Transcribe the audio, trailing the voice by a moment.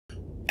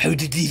How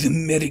did these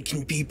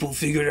American people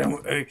figure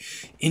out our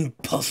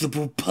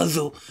impossible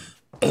puzzle?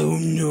 Oh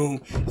no,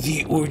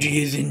 the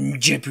orgy is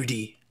in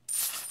jeopardy.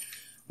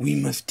 We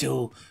must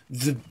tell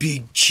the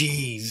big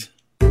cheese.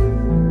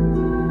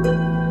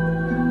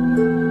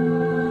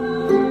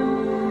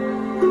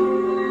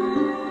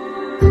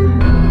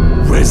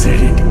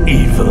 Resident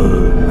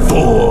Evil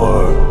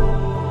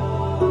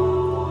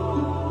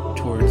 4.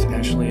 Towards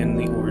Ashley and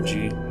the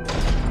orgy.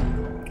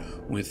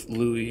 With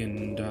Louis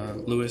and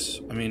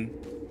Louis,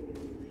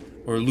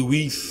 or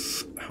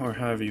Luis, or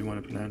however you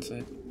want to pronounce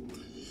it.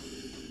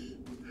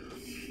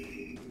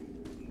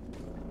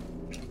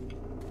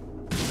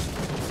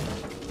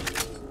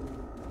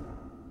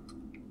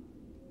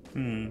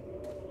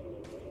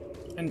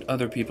 And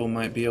other people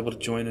might be able to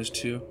join us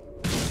too.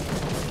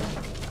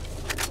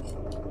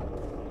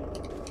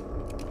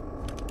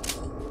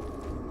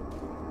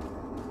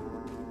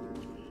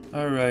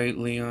 Alright,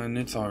 Leon,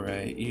 it's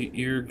alright.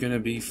 You're gonna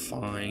be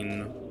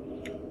fine.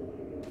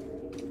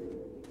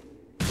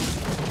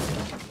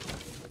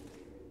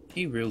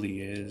 He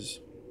really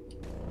is.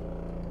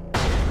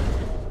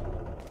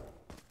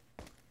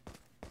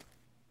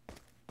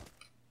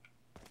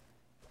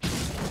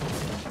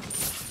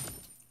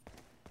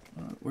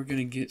 We're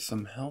gonna get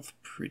some health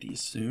pretty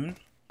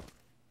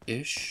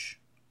soon-ish.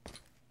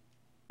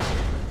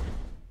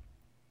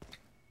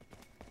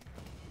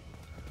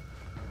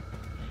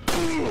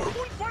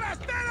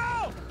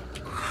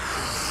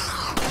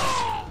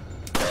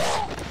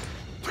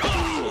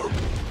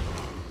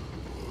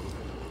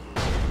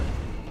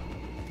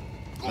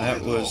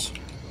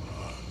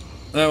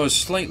 That was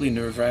slightly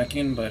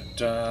nerve-wracking,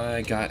 but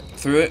I got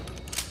through it.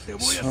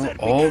 So,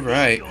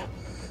 alright.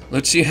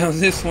 Let's see how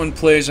this one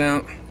plays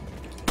out.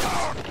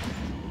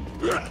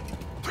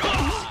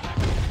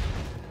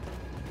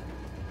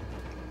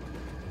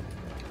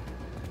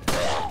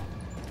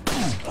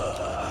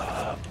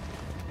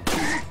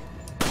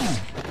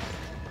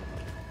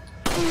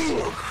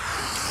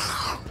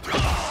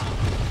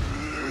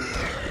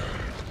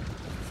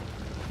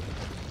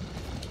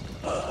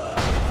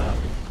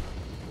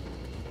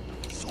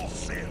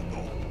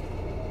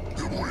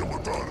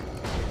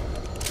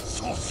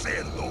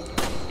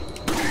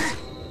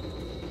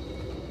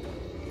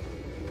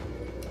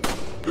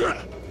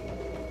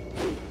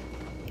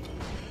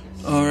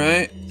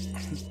 Alright.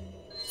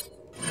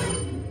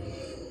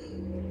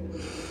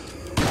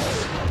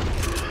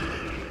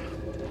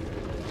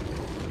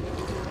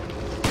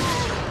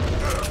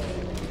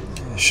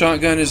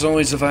 Shotgun is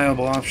always a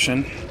viable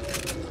option.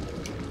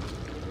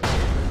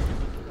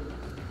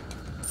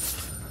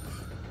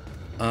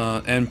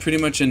 And pretty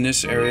much in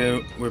this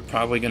area, we're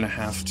probably gonna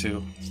have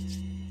to.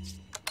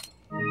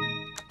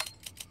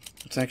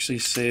 Let's actually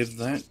save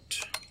that.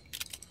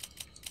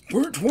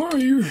 But why are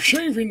you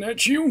saving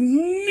that? You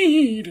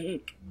need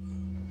it.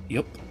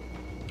 Yep.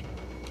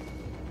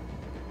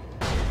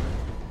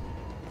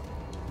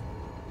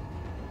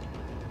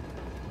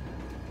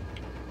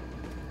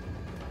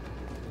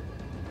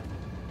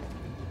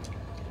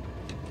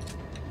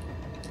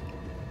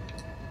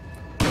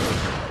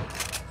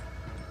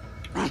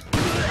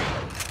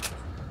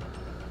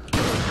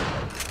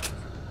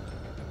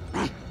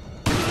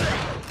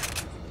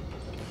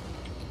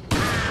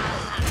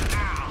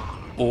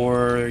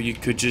 Or you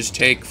could just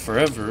take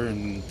forever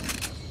and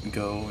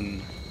go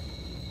and...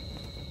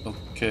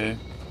 Okay.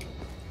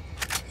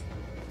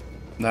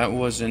 That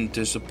wasn't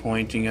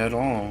disappointing at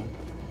all.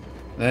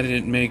 That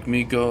didn't make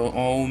me go,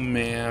 oh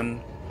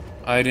man,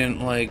 I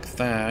didn't like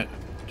that.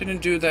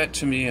 Didn't do that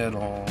to me at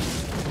all.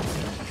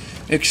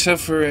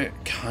 Except for it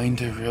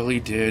kinda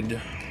really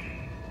did.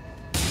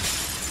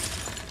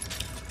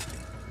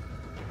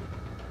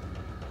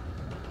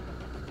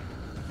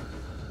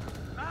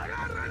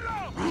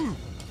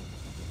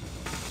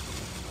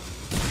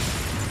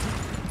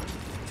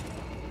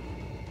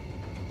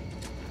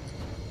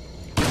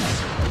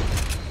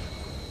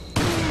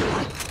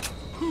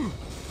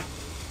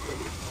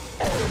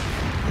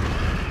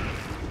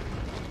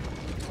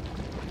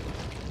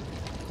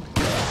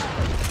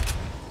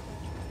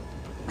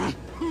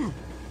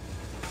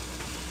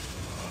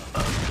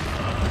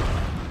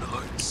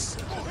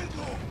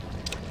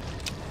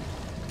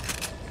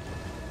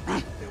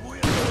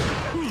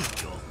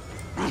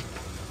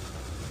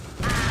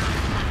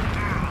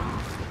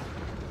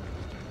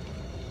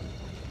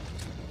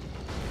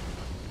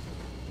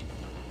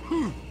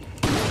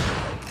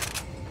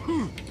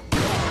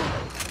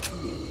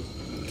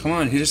 Come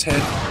on, hit his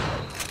head.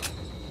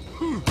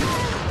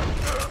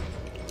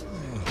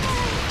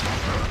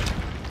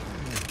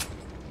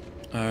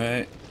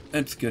 Alright,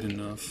 that's good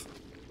enough.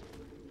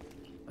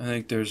 I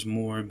think there's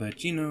more,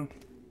 but you know.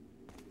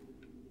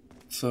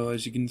 So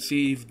as you can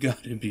see, you've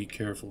got to be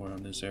careful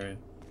around this area.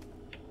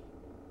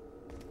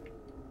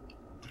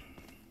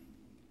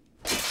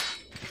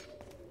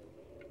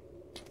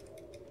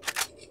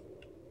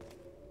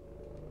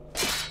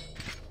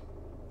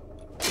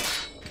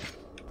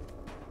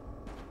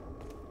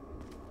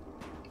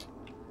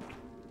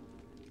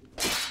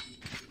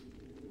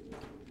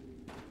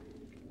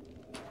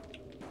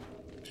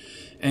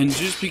 And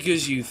just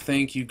because you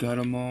think you got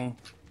them all,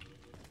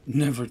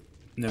 never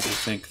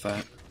think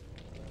that.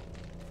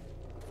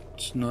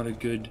 It's not a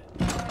good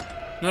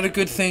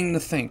thing to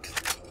think.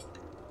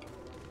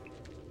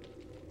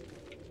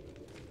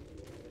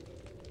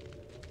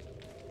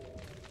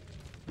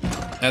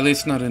 At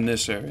least not in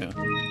this area.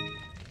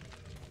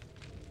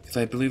 Because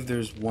I believe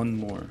there's one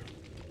more.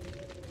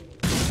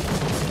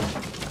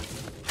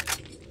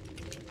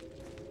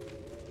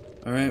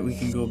 Alright, we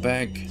can go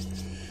back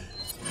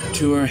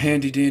to our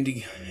handy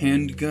dandy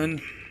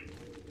handgun.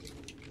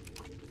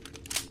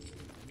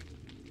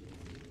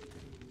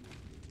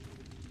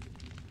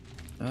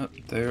 Oh,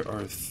 there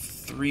are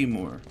 3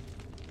 more.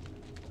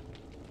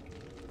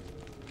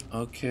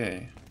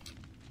 Okay.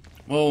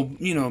 Well,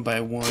 you know,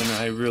 by 1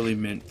 I really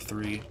meant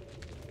 3.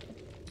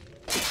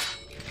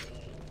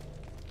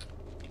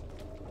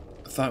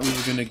 I thought we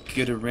were gonna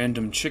get a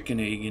random chicken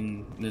egg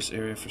in this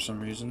area for some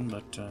reason,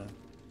 but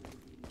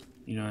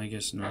you know, I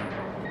guess not.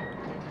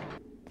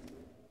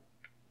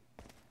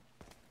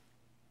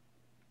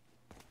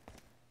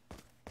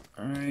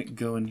 Alright,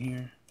 go in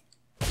here.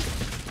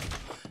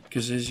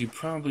 Because as you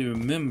probably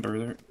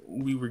remember,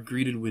 we were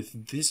greeted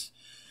with this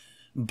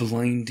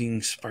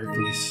blinding,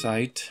 sparkly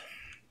sight.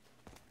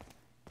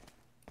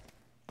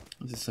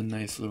 This is a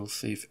nice little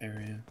safe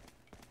area,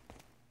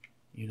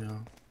 you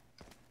know.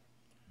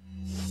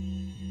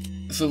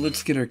 So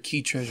let's get our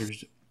key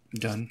treasures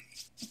done.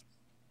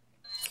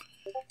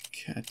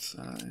 Cat's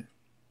eye.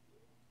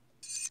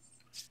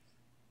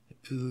 I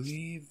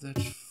believe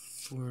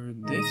that's for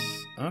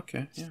this.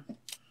 Okay, yeah.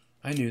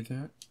 I knew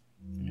that.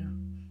 Yeah.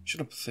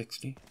 Shut up,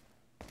 60.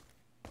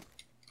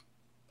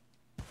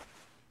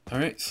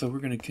 Alright, so we're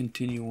gonna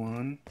continue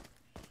on.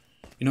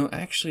 You know,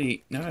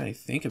 actually, now that I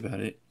think about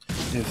it,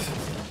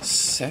 if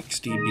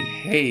Sexty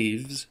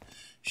behaves,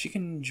 she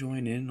can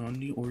join in on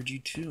the orgy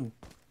too.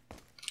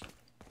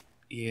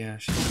 Yeah,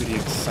 she's pretty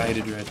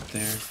excited right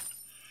there.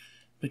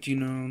 But you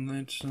know,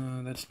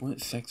 that's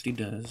what Sexty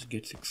does,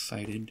 gets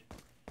excited.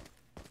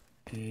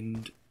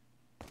 And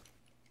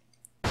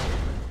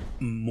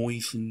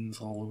moistens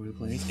all over the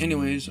place.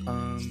 Anyways,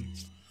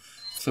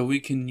 so we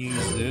can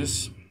use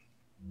this.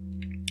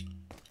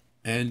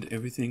 And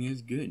everything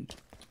is good.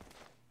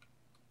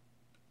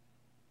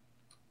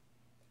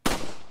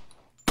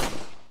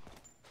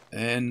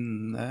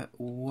 And that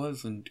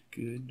wasn't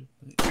good,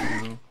 but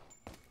you know.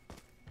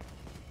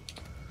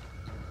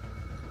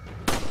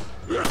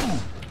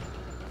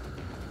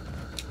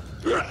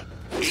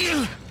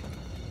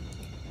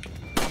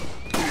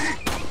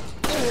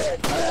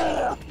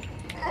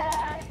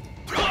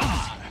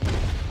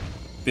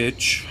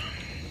 Bitch.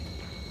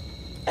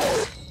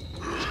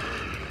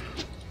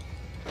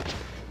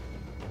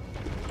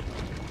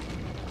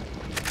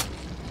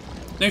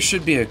 There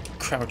should be a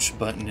crouch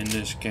button in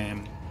this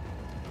game.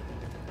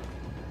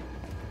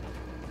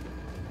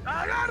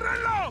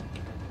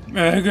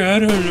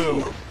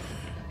 Agárralo!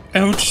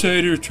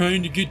 Outsider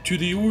trying to get to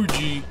the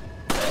orgy.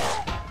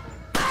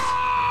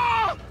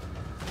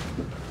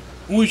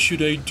 What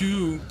should I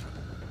do?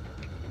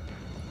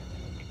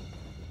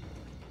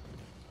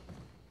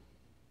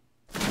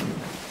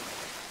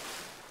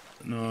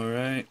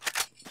 Alright,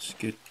 let's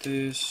get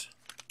this.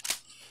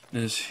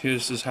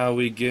 This is how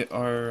we get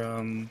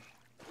our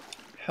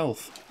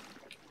health.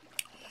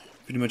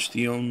 Pretty much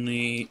the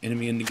only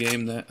enemy in the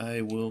game that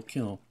I will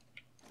kill.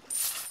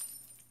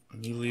 I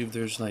believe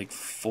there's like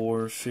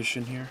 4 fish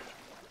in here.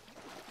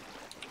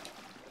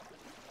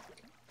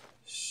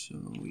 So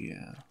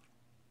yeah.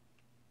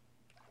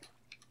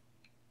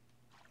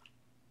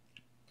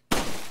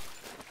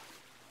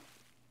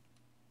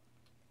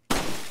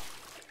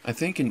 I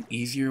think an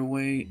easier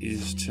way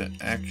is to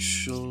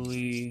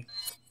actually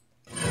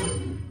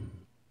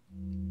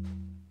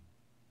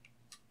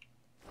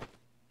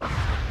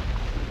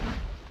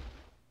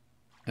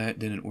that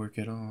didn't work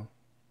at all.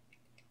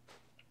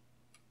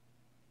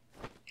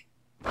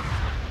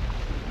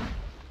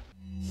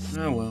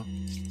 Oh well,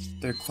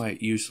 they're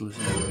quite useless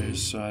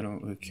anyways, so I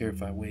don't really care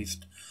if I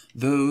waste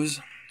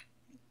those.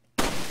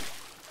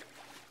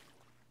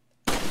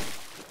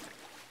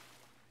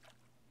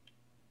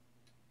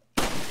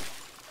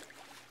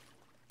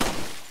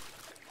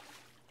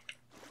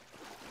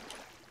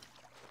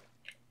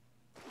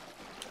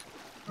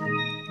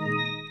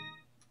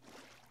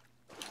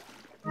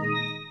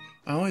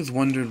 I always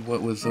wondered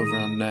what was over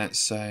on that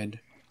side.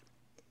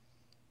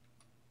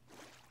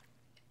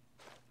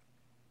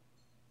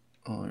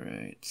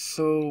 Alright,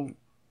 so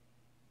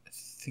I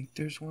think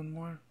there's one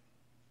more.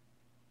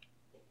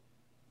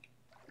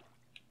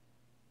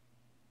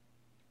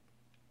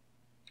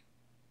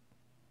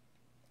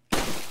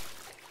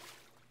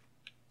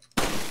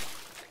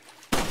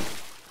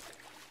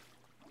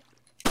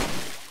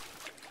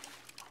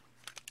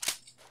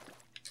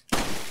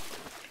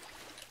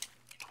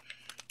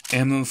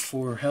 Ammo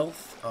for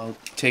health, I'll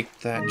take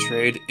that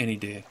trade any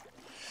day.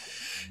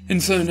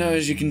 And so now,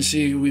 as you can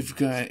see, we've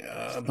got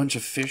a bunch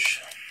of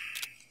fish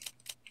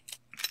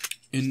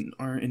in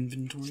our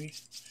inventory,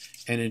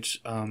 and it's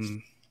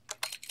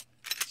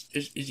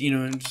you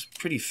know, it's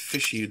pretty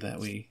fishy that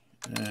we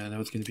That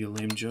was going to be a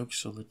lame joke,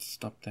 so let's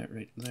stop that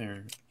right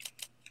there.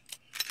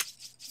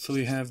 So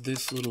we have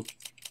this little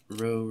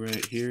row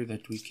right here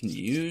that we can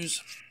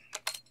use.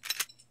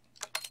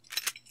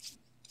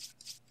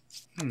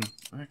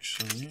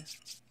 Actually,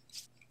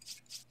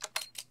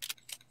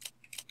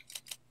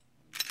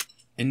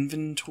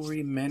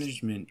 inventory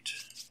management.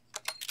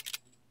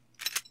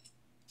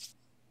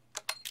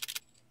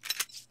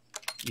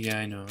 Yeah,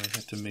 I know, I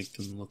have to make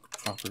them look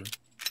proper.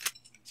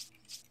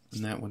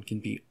 And that one can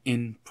be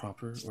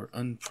improper or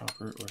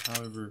improper or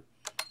however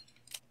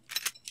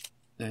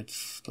that's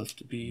supposed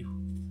to be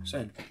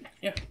said.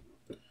 Yeah.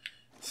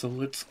 So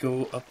let's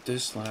go up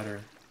this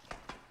ladder.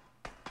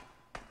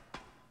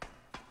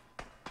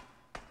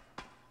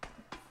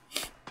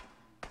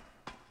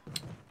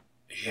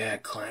 Yeah,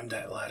 climb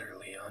that ladder,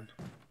 Leon.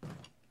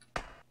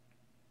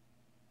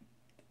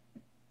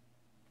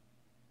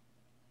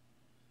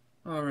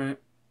 Alright.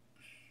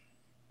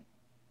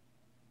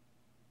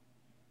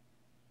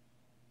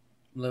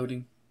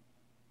 Loading.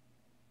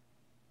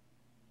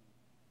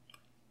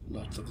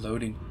 Lots of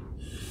loading.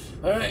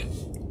 Alright.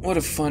 What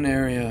a fun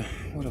area.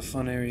 What a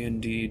fun area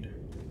indeed.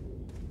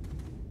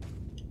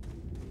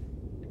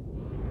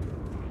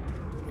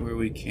 Where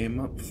we came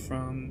up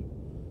from.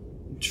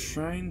 I'm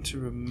trying to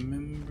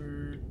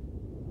remember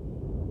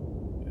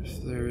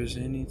if there is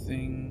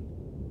anything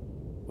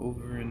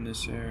over in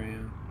this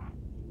area.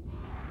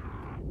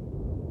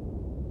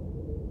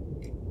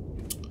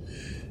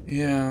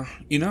 Yeah,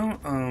 you know,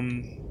 I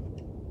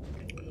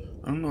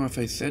don't know if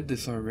I said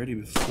this already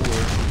before,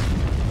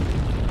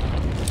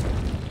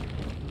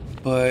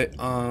 but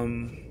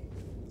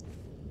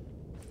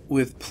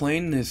with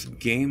playing this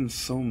game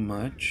so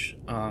much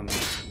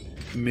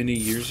many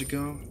years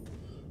ago,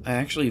 I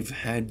actually have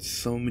had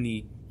so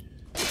many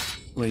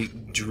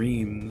like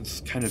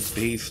dreams kind of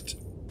based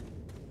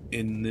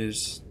in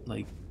this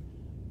like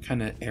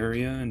kind of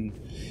area, and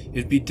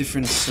it'd be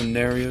different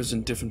scenarios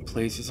and different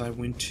places I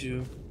went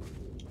to.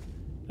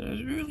 It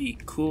was really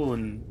cool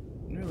and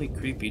really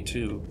creepy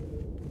too.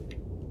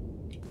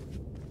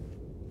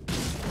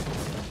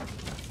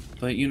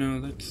 But you know,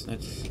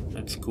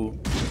 that's cool.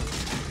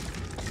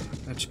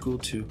 That's cool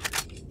too.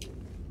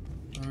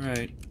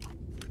 Alright.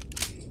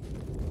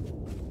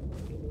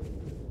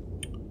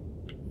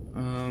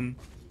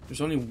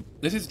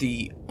 This is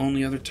the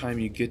only other time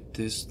you get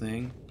this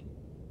thing.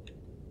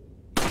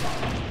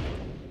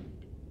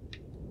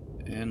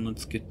 And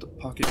let's get the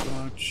pocket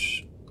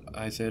watch.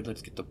 I said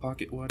let's get the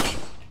pocket watch.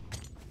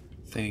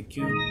 Thank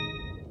you.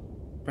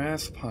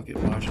 Brass pocket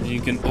watch. And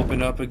you can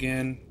open up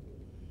again.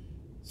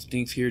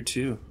 Stinks here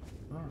too.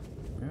 Oh,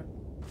 yeah.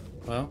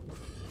 Well,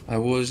 I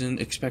wasn't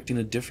expecting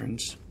a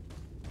difference.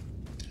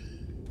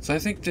 So I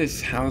think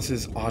this house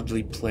is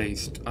oddly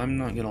placed. I'm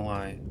not gonna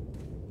lie.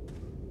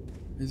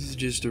 This is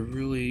just a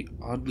really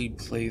oddly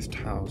placed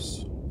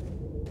house.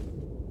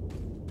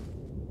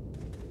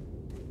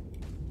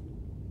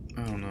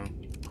 I don't know.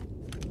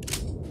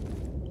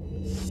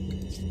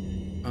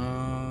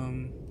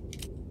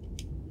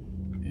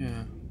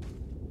 Yeah.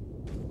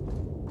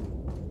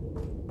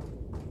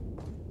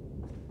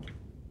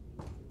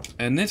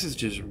 And this is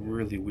just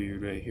really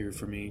weird right here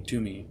for me, to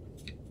me.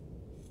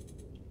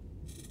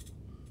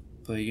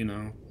 But you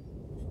know.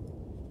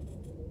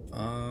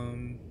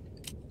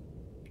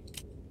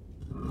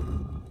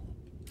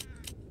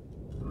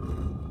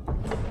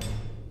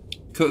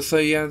 So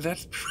yeah,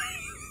 that's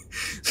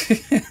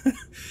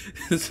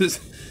this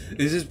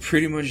is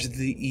pretty much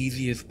the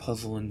easiest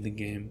puzzle in the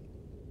game.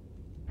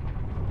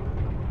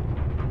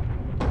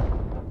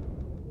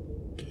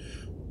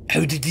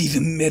 How did these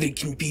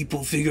American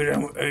people figure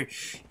out our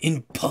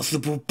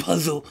impossible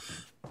puzzle?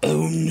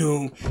 Oh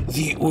no,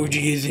 the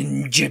orgy is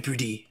in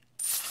jeopardy.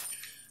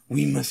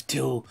 We must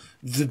tell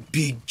the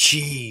big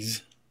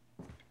cheese.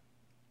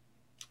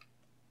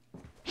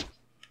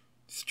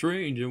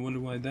 Strange, I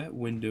wonder why that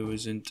window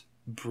isn't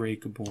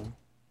breakable.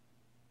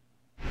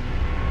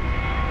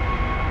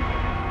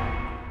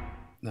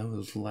 That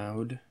was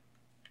loud.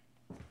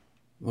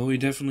 Well, we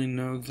definitely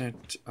know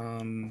that,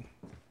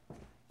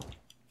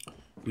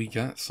 we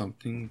got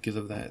something because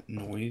of that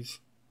noise.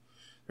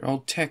 They're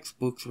all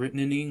textbooks written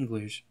in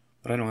English,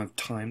 but I don't have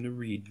time to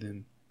read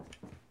them.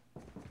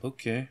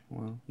 Okay,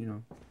 well, you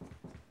know.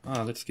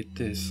 Let's get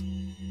this.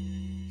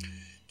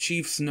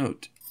 Chief's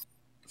note.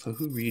 So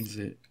who reads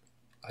it?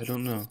 I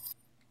don't know.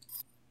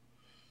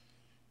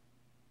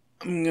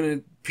 I'm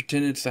gonna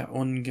pretend it's that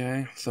one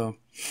guy, so.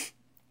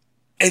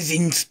 As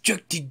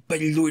instructed by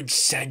Lord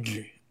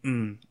Sadler.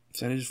 Is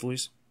that his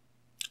voice?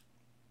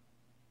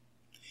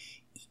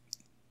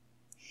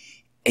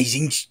 As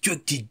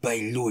instructed by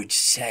Lord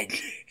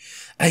Sadler,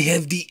 I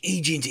have the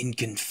agent in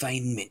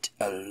confinement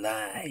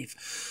alive.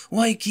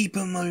 Why keep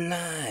him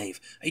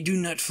alive? I do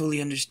not fully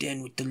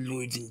understand what the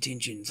Lord's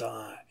intentions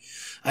are.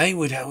 I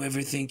would,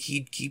 however, think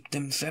he'd keep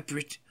them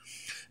separate,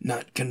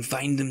 not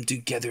confine them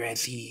together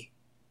as he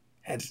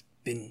has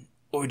been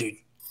ordered.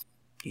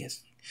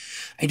 Yes.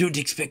 I don't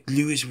expect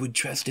Lewis would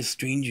trust a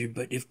stranger,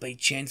 but if by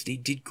chance they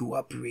did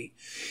cooperate,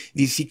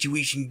 the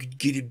situation could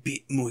get a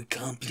bit more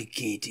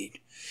complicated.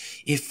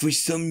 If for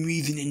some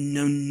reason an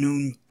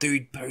unknown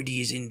third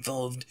party is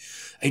involved,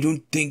 I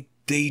don't think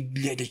they'd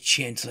let a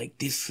chance like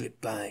this slip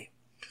by.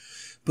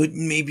 But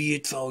maybe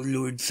it's all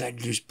Lord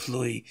Sadler's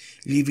ploy,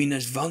 leaving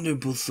us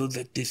vulnerable so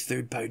that this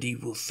third party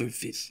will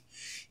surface.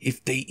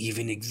 If they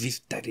even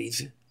exist, that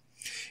is.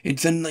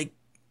 It's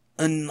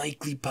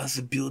unlikely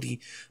possibility,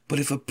 but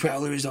if a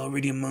prowler is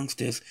already amongst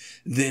us,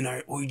 then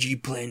our orgy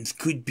plans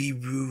could be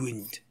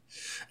ruined.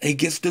 I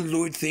guess the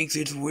Lord thinks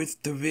it's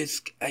worth the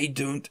risk. I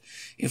don't,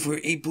 if we're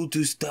able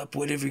to stop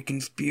whatever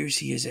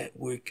conspiracy is at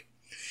work.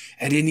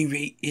 At any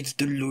rate, it's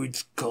the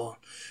Lord's call.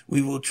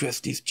 We will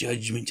trust his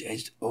judgment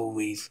as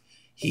always.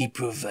 He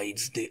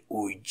provides the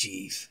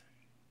orgies.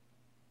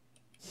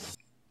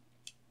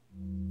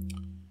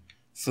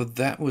 So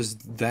that was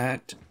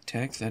that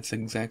text. That's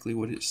exactly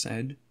what it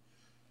said.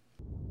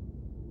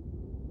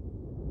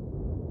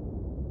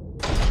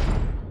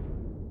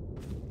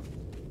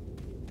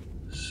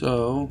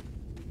 So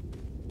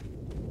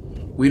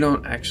we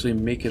don't actually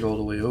make it all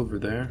the way over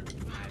there.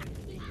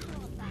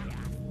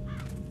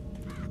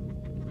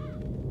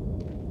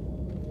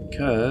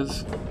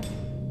 Because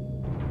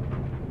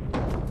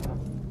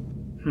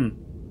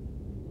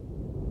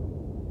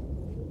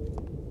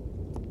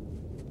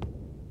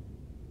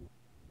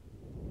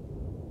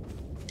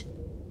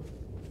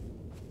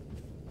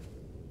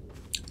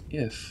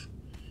if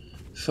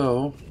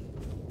so,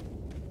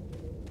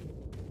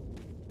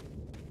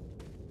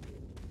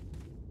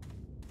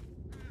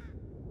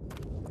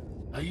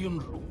 hay un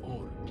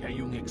rumor que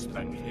hay un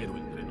extranjero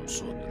entre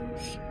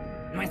nosotros.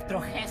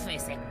 Nuestro jefe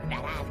se curará de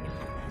la rata.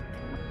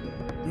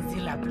 Y si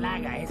la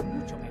plaga es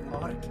mucho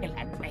mejor que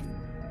la nuestra.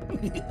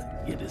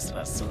 Tienes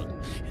razón,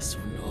 es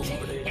un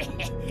hombre.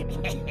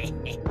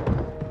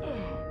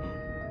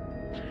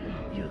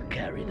 You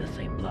carry the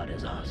same blood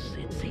as us,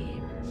 it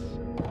seems.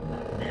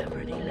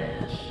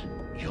 Nevertheless,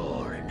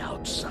 you're an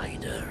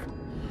outsider.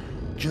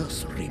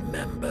 Just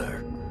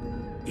remember,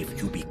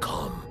 if you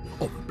become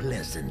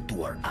unpleasant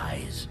to our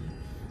eyes,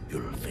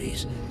 you'll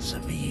face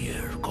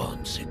severe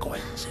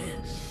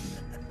consequences.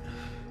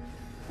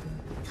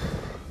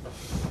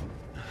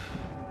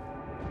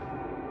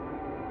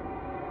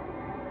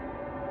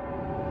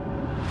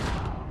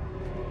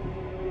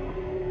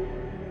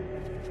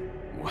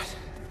 What?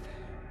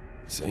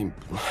 Same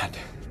blood.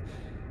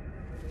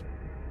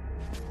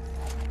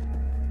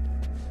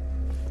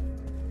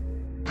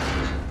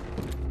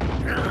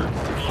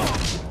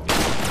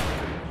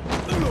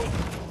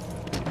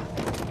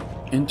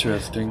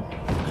 interesting.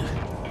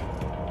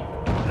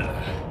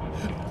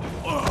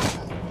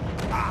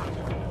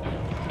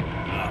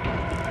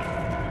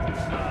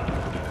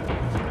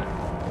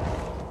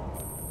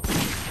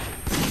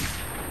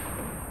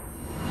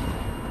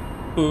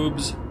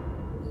 Boobs.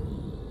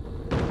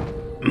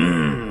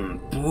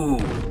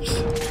 Boobs.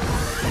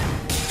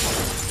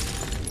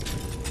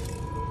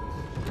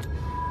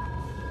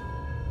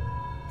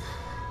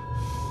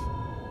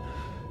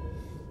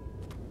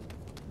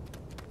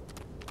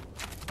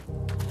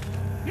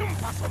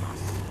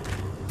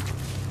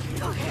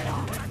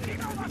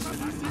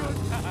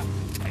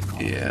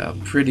 Yeah,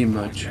 pretty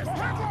much.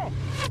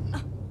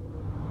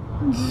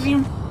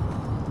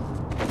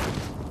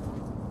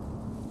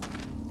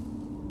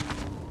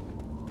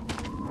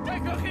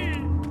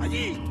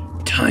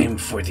 Time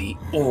for the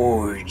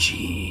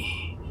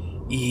orgy.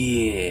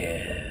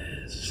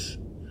 Yes.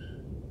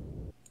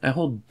 That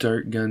whole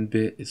dart gun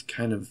bit is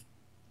kind of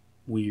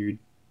weird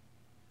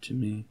to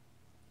me.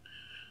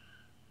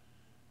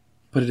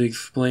 But it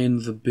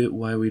explains a bit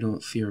why we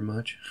don't see her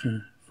much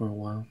for a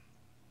while.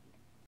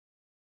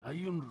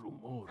 Hay un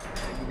rumor que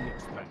hay un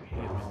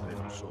extranjero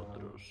entre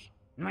nosotros.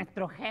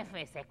 Nuestro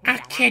jefe se I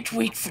curará. can't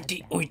wait for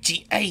the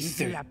orgy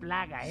either. La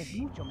plaga es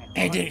mucho mejor.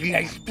 And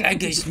las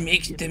plagas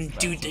makes them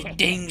do the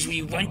things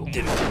we want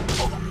them.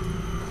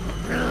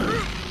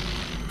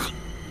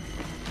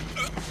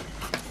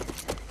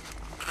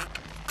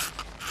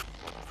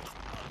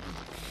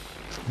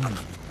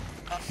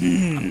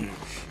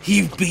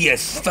 He'd be a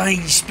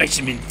fine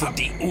specimen for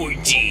the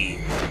orgy.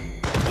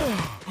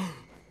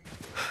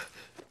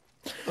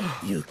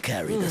 You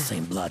carry the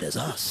same blood as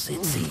us,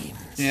 it seems.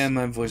 Yeah,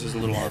 my voice is a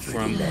little off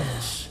from.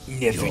 Nevertheless,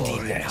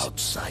 you're an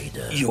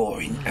outsider.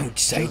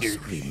 Just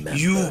remember,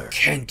 You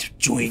can't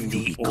join if the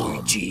you become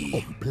orgy.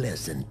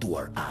 unpleasant to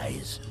our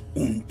eyes,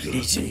 you'll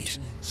Unpleasant. face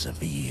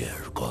severe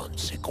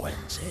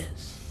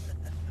consequences.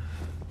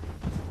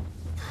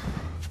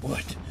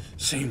 What?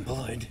 Same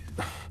blood?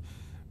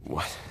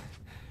 What?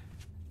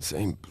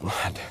 Same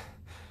blood.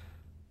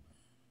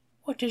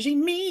 What does he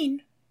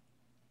mean?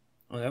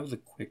 Oh, that was a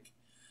quick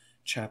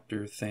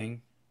chapter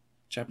thing.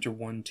 Chapter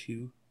 1,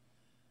 2.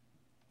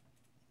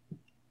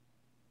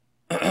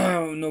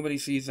 Nobody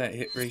sees that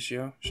hit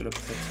ratio. Should have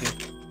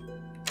fixed it.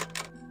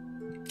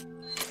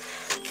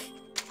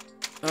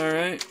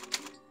 Alright.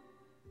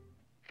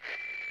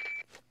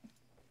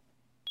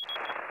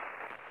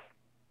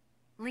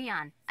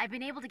 Leon, I've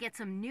been able to get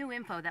some new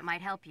info that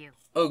might help you.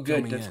 Oh,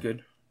 good. me That's in.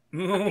 good.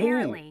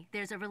 Apparently,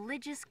 there's a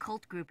religious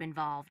cult group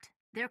involved.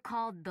 They're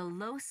called the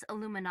Los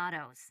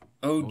Illuminados.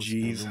 Oh, Those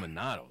jeez.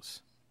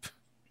 Illuminados.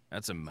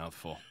 That's a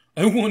mouthful.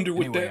 I wonder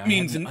what Anyway, that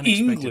means in I had an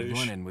unexpected English.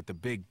 run-in with the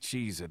big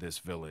cheese of this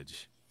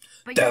village.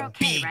 But you're The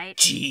okay, big right?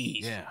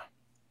 cheese. Yeah,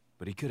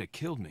 but he could have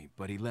killed me,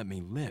 but he let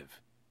me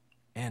live.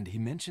 And he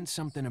mentioned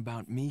something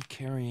about me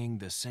carrying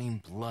the same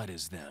blood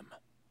as them.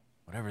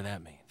 Whatever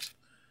that means.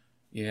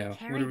 Yeah,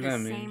 Carry whatever the that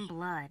same means.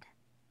 blood.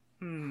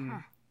 Hmm. Huh.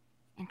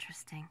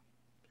 Interesting.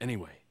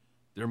 Anyway,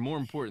 there are more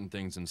important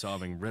things than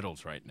solving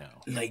riddles right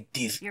now. Like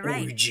this You're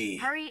right. orgy.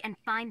 Hurry and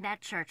find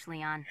that church,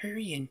 Leon.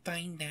 Hurry and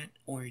find that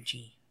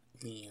orgy,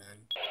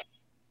 Leon.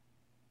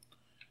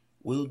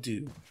 Will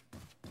do.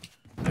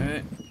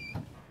 Alright.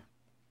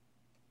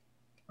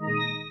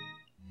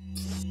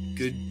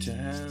 Good to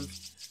have.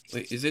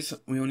 Wait, is this...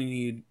 We only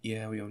need...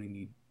 Yeah, we only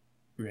need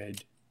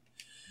red.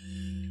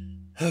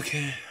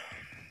 Okay.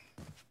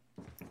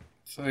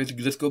 So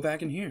let's go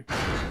back in here.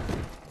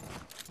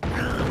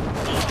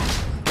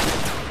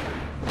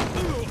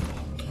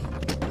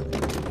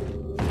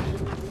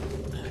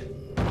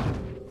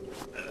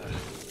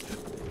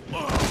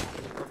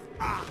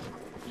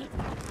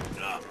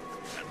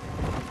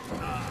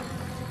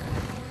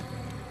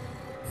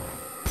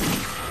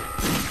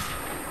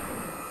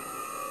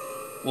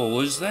 What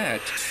was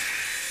that?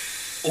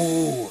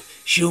 Oh,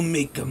 she'll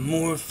make a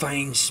more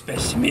fine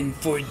specimen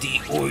for the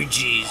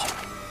orgies.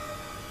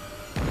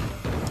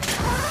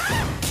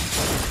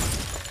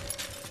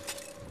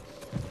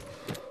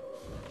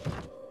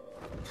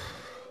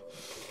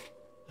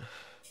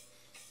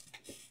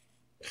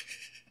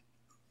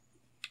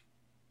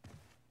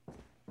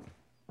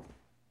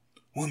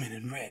 Woman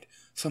in red.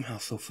 Somehow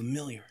so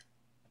familiar.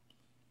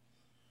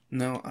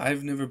 Now,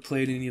 I've never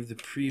played any of the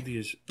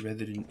previous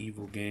Resident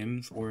Evil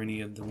games, or any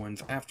of the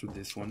ones after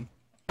this one.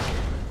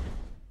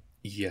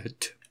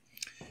 Yet.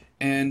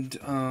 And,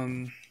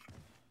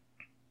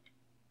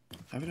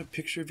 having a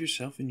picture of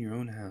yourself in your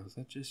own house,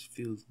 that just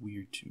feels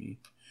weird to me.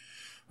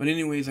 But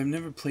anyways, I've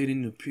never played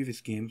any of the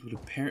previous games, but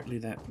apparently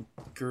that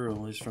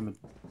girl is from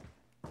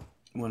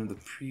one of the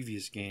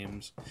previous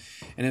games.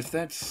 And if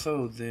that's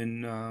so,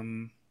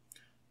 then,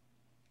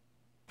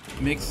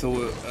 makes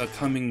a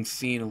coming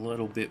scene a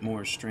little bit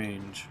more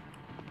strange.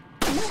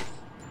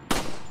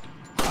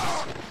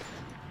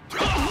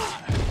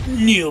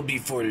 Kneel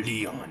before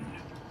Leon.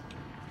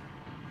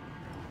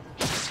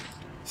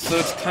 So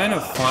it's kind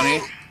of funny.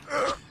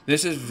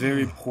 This is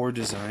very poor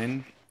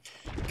design,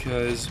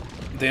 because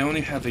they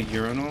only have a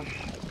urinal,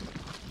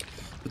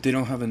 but they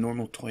don't have a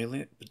normal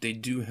toilet, but they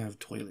do have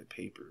toilet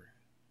paper.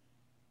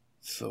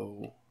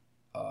 So,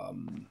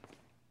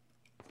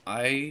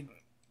 I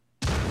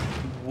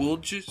will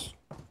just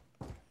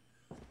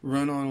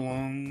run on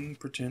along,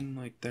 pretend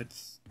like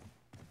that's,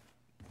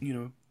 you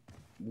know,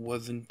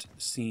 wasn't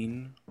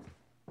seen.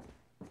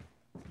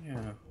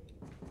 Yeah,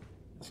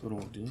 that's what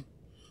I'll do.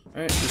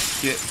 Alright,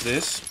 let's get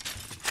this.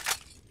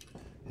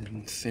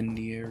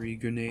 Incendiary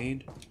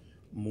grenade.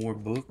 More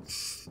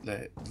books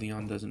that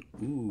Leon doesn't...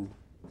 Ooh.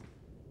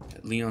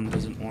 That Leon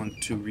doesn't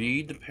want to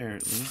read,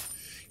 apparently.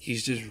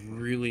 He's just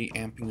really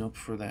amping up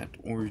for that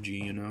orgy,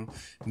 you know?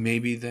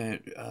 Maybe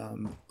that,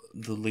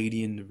 the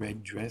lady in the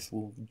red dress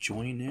will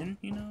join in,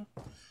 you know?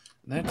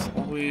 That's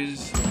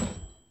always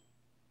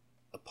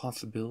a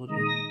possibility.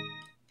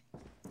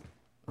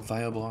 A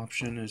viable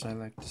option, as I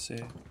like to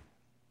say.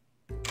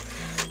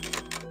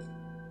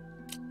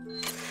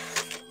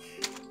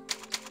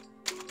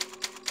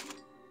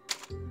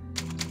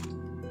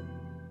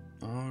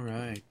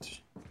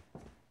 Alright.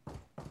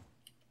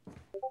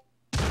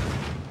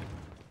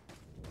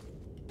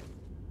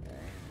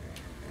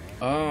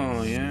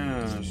 Oh,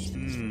 yes.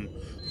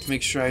 Let's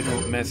make sure I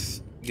don't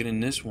mess getting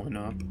this one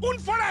up. ¡Un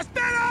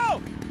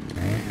forastero!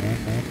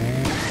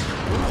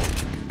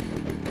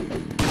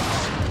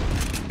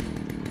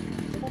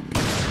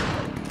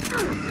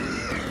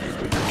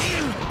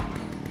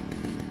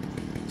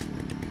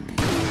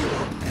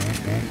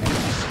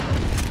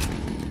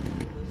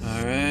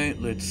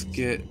 Alright, let's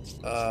get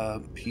a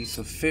piece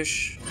of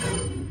fish.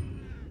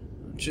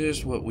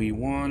 Just what we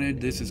wanted.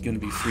 This is gonna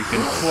be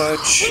freaking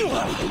clutch.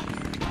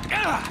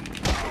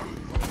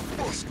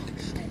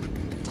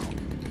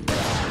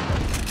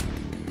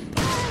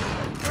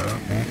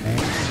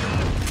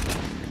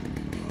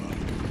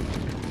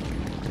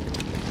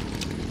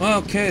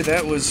 Okay,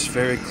 that was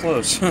very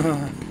close.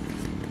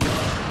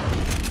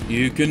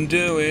 You can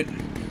do it.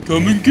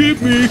 Come and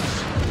get me,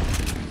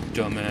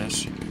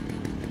 dumbass.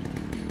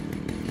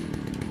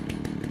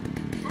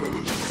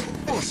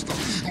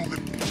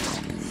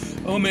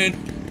 Oh man,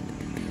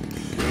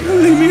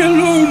 leave me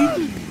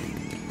alone.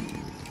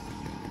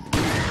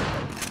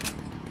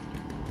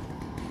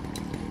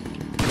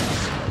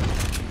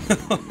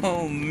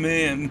 Oh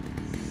man,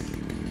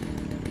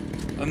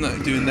 I'm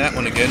not doing that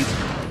one again.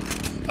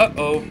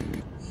 Uh-oh.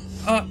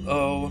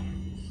 Uh-oh.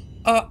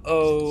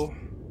 Uh-oh.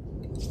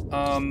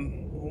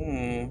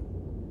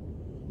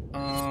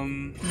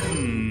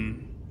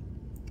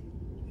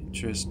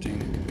 Interesting.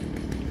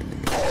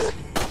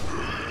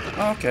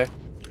 Okay.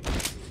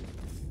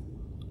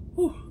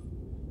 Whew.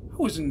 I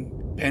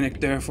wasn't panicked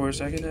there for a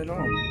second at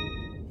all.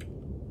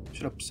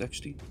 Shut up,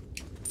 60.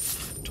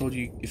 told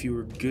you if you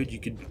were good, you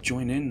could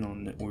join in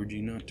on the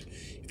orgy, not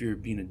if you were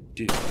being a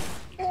dick.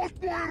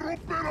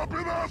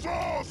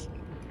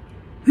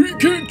 He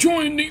can't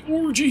join the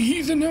orgy,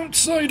 he's an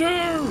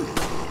outsider!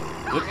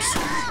 Whoops.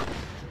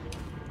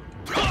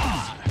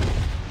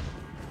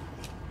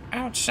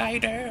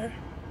 Outsider!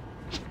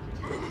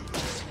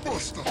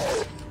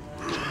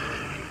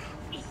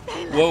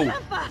 Whoa!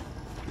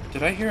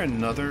 Did I hear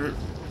another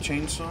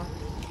chainsaw?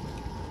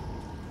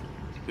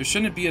 There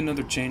shouldn't be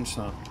another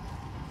chainsaw.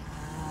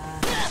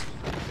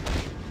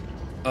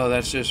 Oh,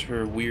 that's just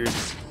her weird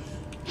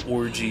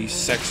orgy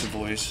sex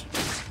voice.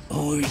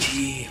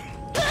 Orgy.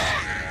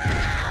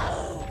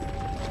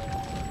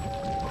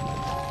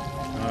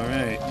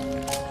 Alright.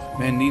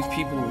 Man, these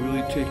people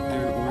really take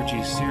their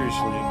orgies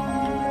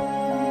seriously.